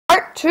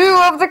2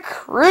 of the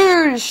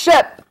cruise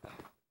ship.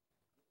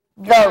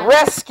 The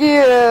rescue.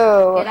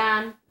 Get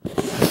on.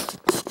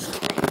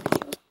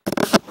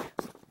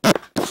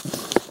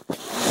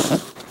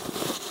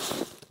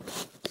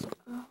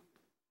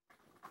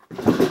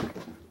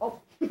 Oh.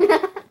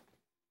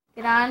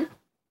 Get on.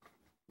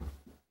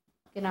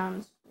 Get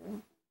on.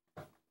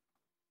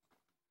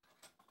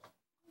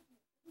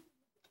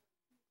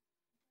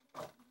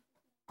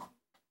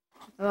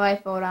 The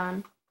lifeboat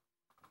on.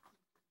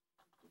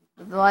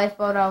 The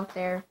lifeboat out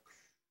there.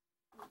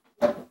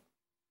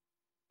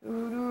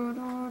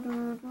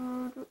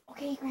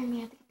 Okay, Grammy, I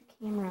have to get the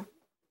camera.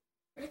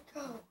 Where'd it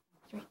go?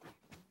 It's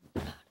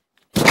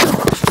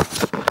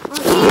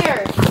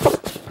right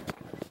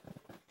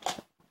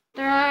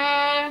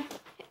there.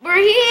 We're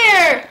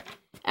here!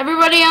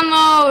 Everybody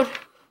unload.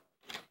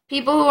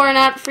 People who are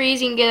not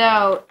freezing, get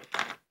out.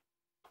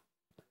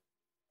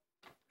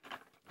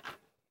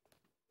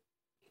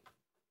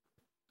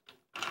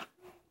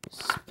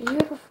 It's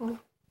beautiful.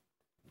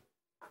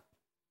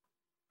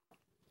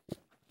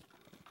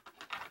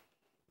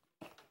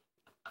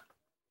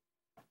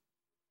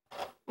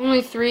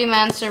 Only 3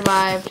 men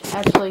survived.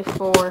 Actually,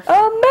 4.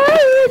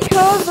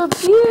 America's a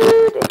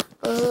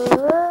beautiful.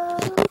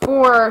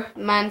 4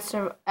 men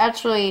survived.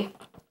 Actually,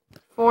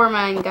 4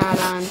 men got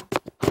on.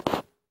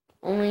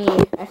 Only,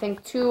 I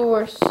think, 2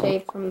 were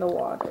safe from the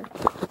water.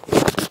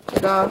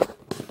 Get off.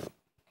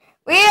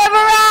 We have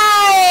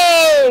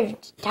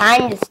arrived!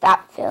 Time to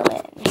stop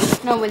filming.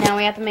 No, but now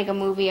we have to make a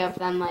movie of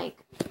them,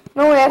 like...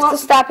 No, we have to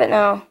stop it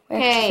now.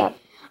 Okay.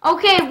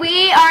 Okay,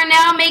 we are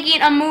now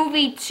making a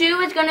movie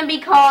 2. It's going to be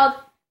called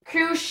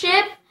Cruise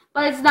Ship,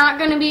 but it's not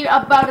going to be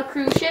about a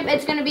cruise ship.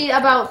 It's going to be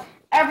about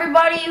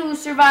everybody who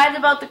survives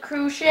about the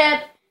cruise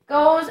ship,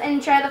 goes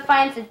and tries to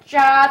find a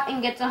job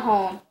and gets a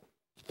home.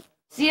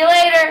 See you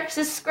later.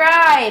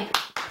 Subscribe.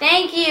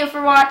 Thank you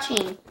for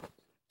watching.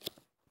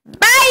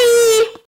 Bye!